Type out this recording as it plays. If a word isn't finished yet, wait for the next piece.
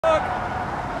Hot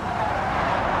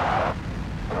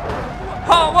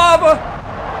lava!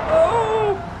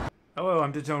 Oh! Hello,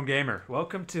 I'm Detone Gamer.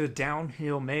 Welcome to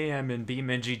Downhill Mayhem in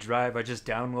BeamNG Drive. I just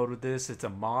downloaded this. It's a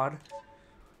mod.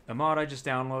 A mod I just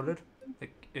downloaded.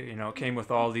 It came with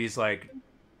all these, like,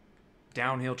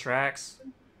 downhill tracks.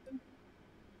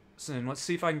 So let's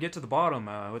see if I can get to the bottom.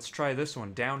 Let's try this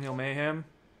one. Downhill Mayhem.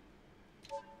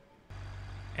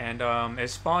 And,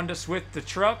 it spawned us with the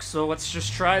truck, so let's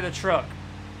just try the truck.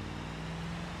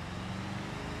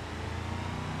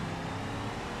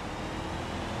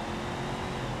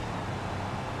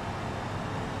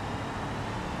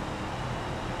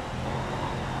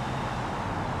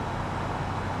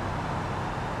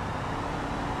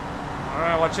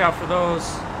 Alright, watch out for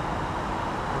those.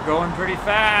 We're going pretty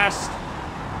fast.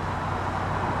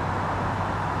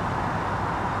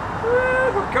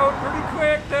 Woo, we're going pretty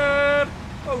quick, dude.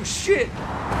 Oh shit.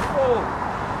 Oh.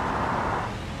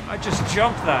 I just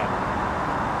jumped that.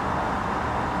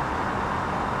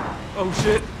 Oh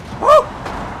shit. Woo!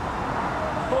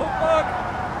 Oh fuck.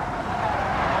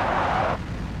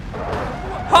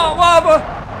 Hot lava.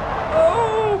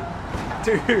 Oh.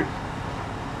 Dude.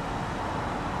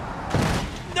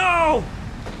 No!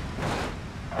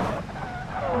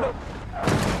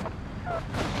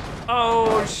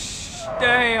 Oh,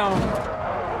 damn.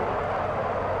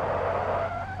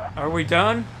 Are we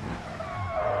done?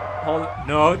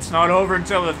 No, it's not over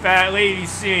until the fat lady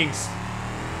sings.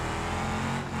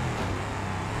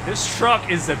 This truck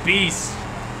is a beast.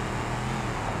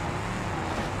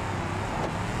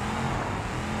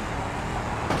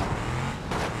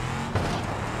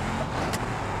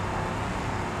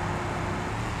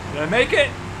 Did I make it?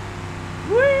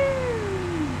 Woo!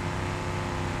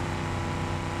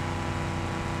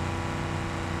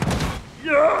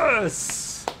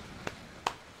 Yes!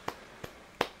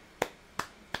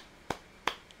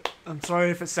 I'm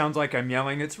sorry if it sounds like I'm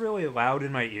yelling. It's really loud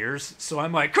in my ears, so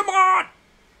I'm like, come on!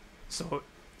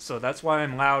 So that's why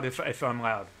I'm loud if I'm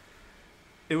loud.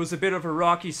 It was a bit of a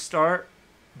rocky start,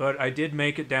 but I did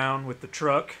make it down with the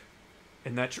truck.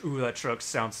 And that truck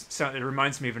sounds it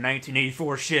reminds me of a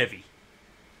 1984 Chevy.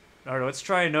 All right, let's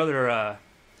try another.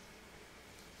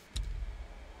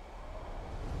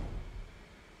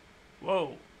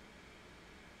 Whoa!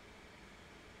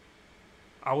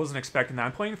 I wasn't expecting that.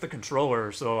 I'm playing with the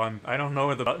controller, so I don't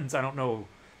know the buttons. I don't know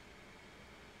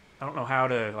how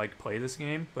to like play this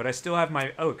game. But I still have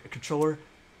my a controller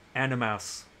and a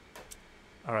mouse.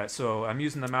 All right, so I'm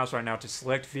using the mouse right now to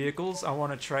select vehicles. I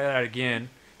want to try that again.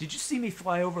 Did you see me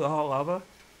fly over the hot lava?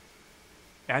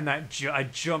 And I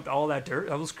jumped all that dirt?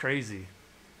 That was crazy.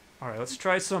 Alright, let's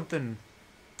try something...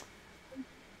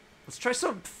 Let's try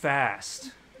something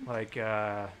fast. Like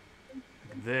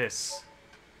this.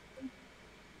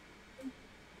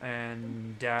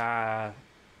 And,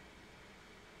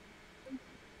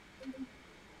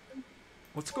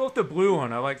 let's go with the blue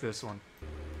one. I like this one.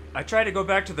 I tried to go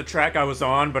back to the track I was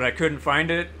on, but I couldn't find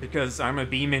it because I'm a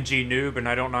BeamNG noob and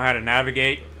I don't know how to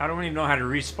navigate. I don't even know how to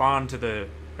respawn to the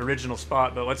original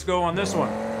spot, but let's go on this one.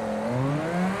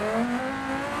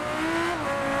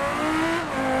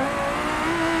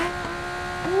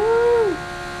 Woo!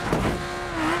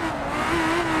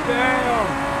 Damn!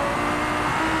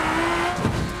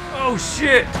 Oh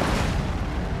shit!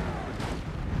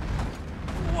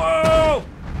 Whoa!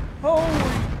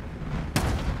 Holy!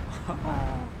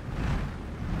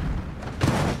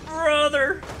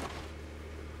 Brother!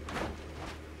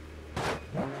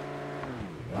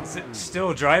 Is it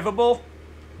still drivable?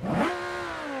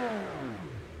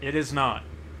 It is not.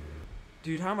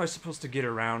 Dude, how am I supposed to get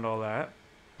around all that?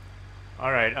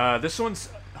 Alright, this one's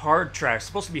hard track. It's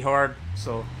supposed to be hard,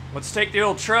 so let's take the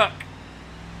old truck.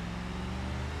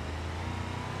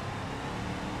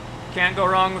 Can't go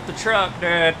wrong with the truck,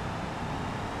 dude.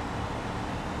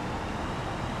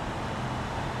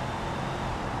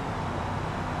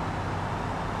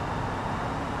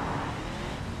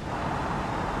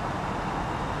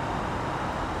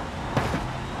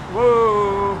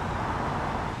 Whoa!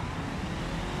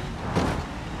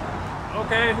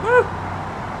 Okay, woo!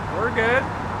 We're good.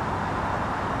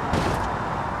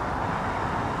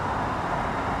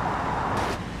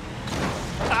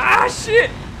 Ah,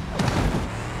 shit!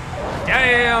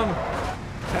 Damn!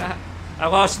 I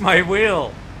lost my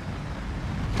wheel.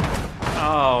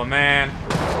 Oh, man.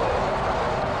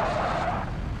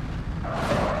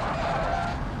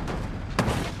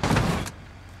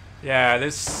 Yeah,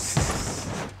 this...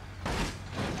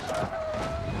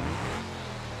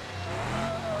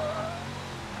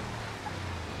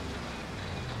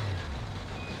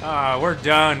 Ah, we're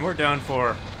done. We're done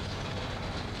for.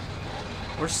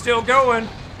 We're still going.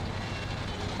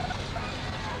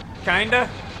 Kinda.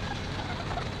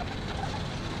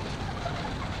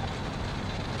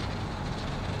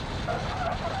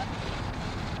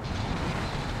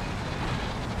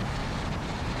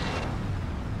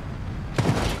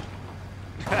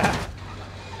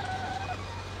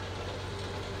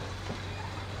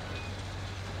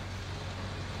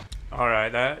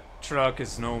 Alright, that truck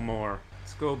is no more.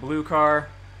 Let's go blue car.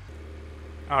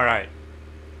 Alright.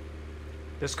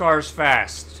 This car is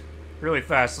fast. Really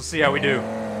fast. Let's see how we do.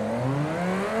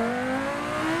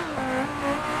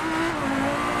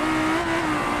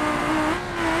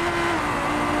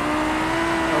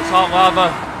 That was hot lava.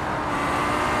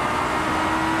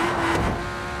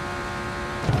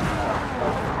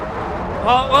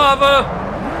 Hot lava!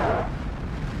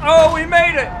 Oh, we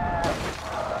made it!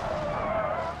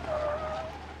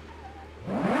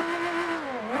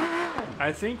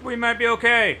 I think we might be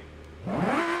okay.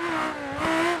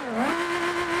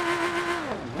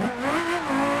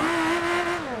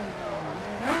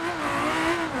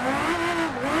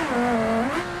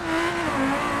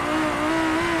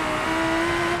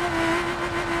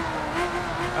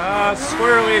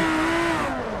 Squirrely.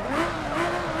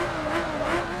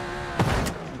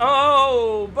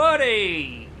 Oh,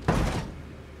 buddy!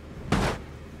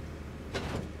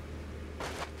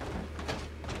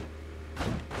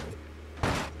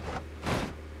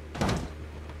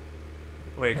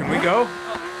 Wait, can we go?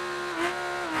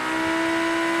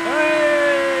 Hey!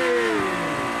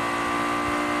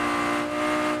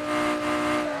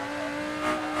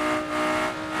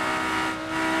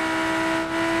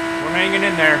 We're hanging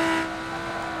in there.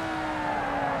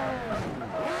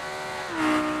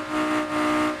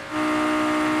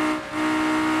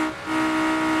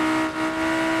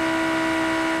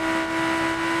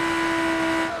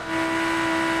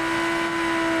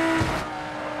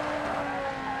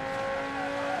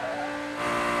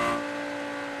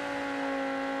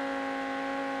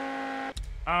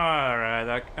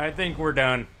 Alright, I think we're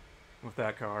done with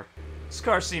that car. This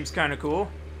car seems kind of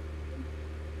cool.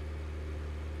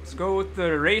 Let's go with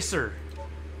the racer.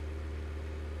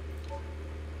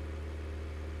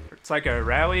 It's like a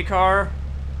rally car.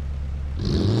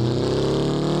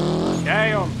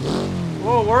 Damn.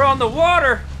 Whoa, we're on the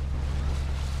water!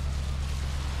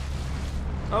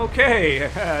 Okay,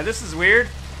 this is weird.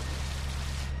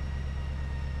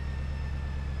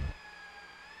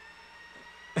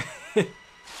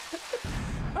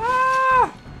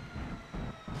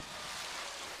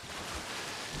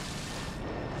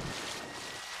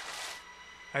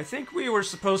 I think we were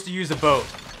supposed to use a boat.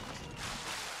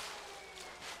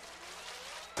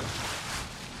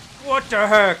 What the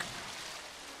heck?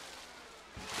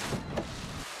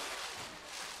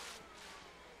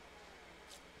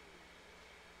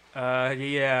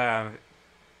 Yeah.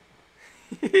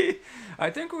 I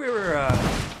think we were,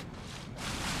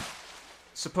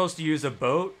 supposed to use a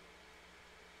boat.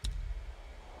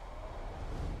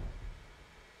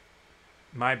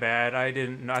 My bad, I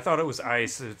didn't. I thought it was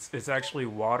ice. It's actually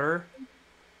water.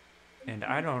 And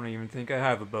I don't even think I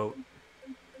have a boat.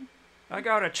 I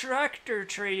got a tractor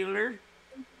trailer.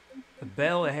 A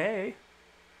bale of hay.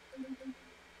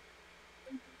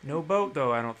 No boat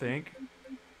though, I don't think.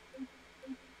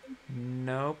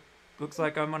 Nope. Looks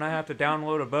like I'm gonna have to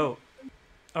download a boat.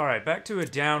 Alright, back to a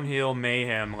downhill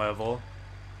mayhem level.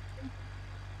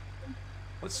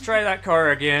 Let's try that car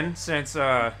again, since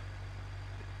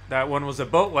that one was a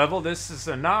boat level. This is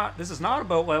not a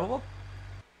boat level.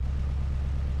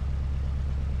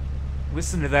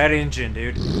 Listen to that engine,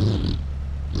 dude.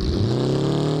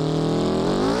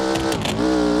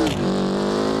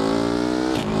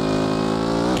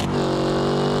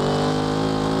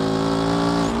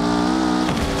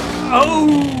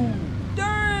 Oh!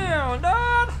 Damn,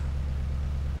 dad!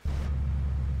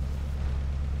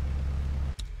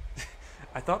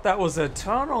 I thought that was a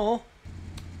tunnel.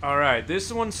 Alright,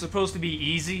 this one's supposed to be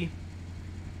easy.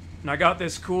 And I got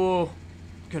this cool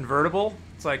convertible.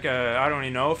 It's like a, I don't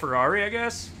even know, Ferrari, I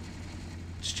guess?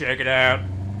 Let's check it out.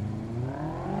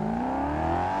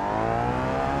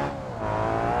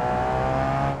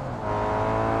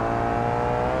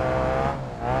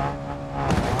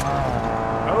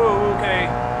 Oh, okay.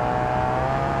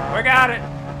 We got it.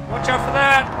 Watch out for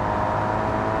that.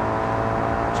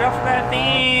 Watch out for that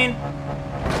thing.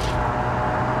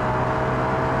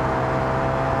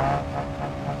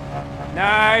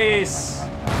 Nice.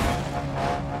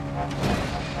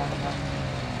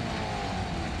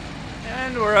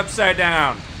 And we're upside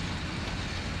down.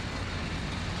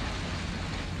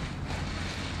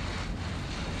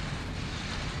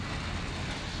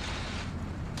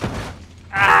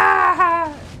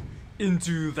 Ah!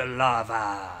 Into the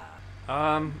lava.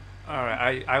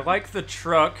 Alright, I like the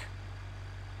truck.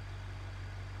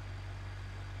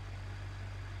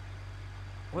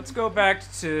 Let's go back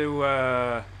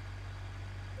to,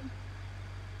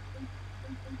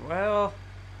 well...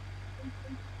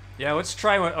 Yeah, let's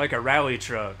try like a rally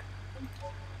truck.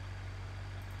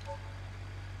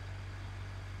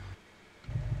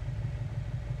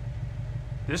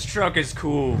 This truck is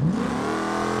cool.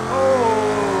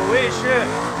 Holy shit!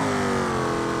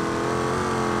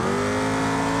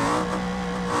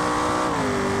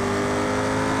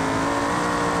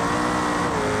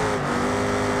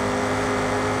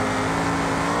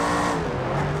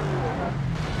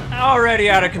 Already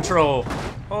out of control.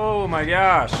 Oh my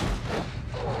gosh.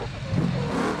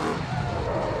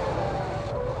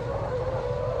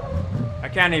 I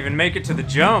can't even make it to the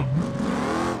jump.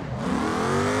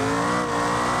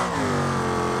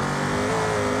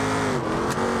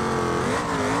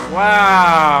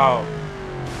 Wow.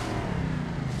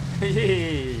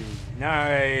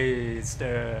 Nice.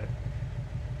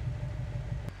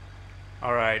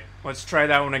 Alright, let's try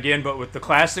that one again, but with the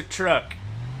classic truck.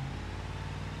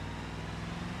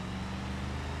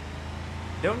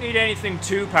 Don't need anything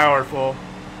too powerful.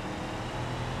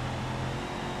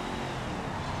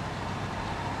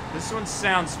 This one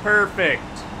sounds perfect.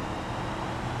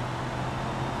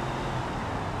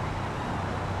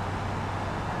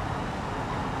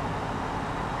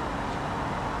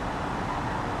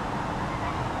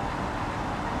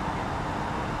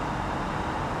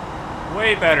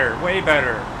 Way better, way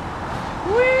better.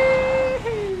 Whee!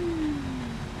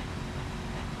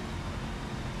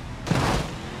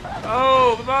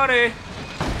 Oh, the body!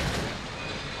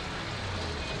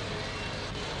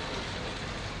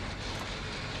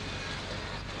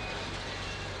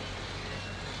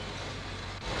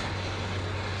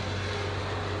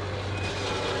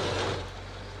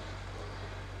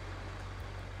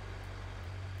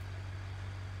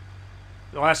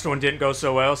 The last one didn't go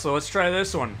so well, so let's try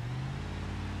this one.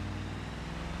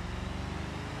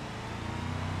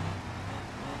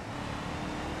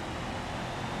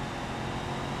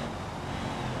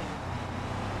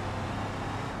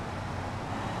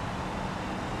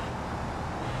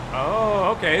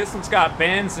 Oh, okay, this one's got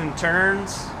bends and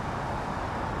turns.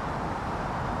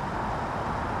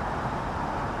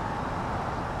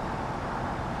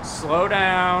 Slow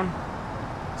down.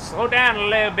 Slow down a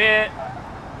little bit.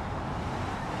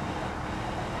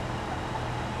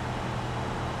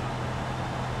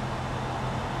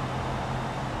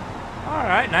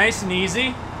 Alright, nice and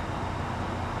easy.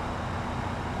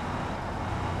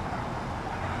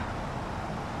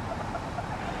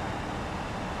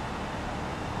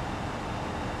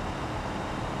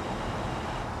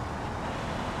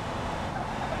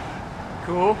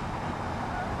 Cool.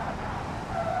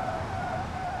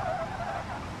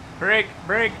 Brake,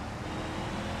 brake.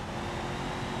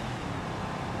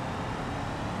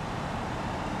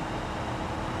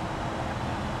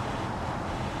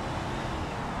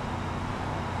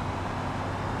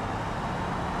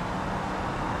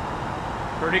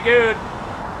 Pretty good.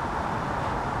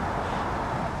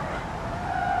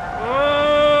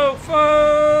 Oh,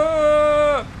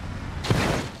 fuck!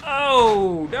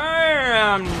 Oh,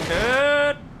 damn,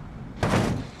 dude.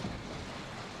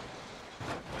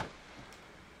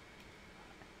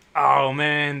 Oh,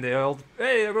 man, the old...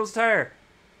 Hey, there goes the tire.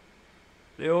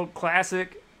 The old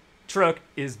classic truck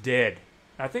is dead.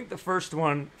 I think the first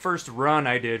run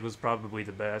I did was probably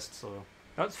the best, so...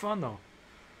 That's fun, though.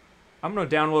 I'm going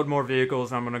to download more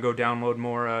vehicles. I'm going to go download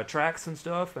more tracks and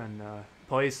stuff and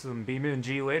play some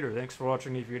BeamNG later. Thanks for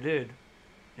watching if you did.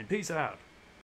 And peace out.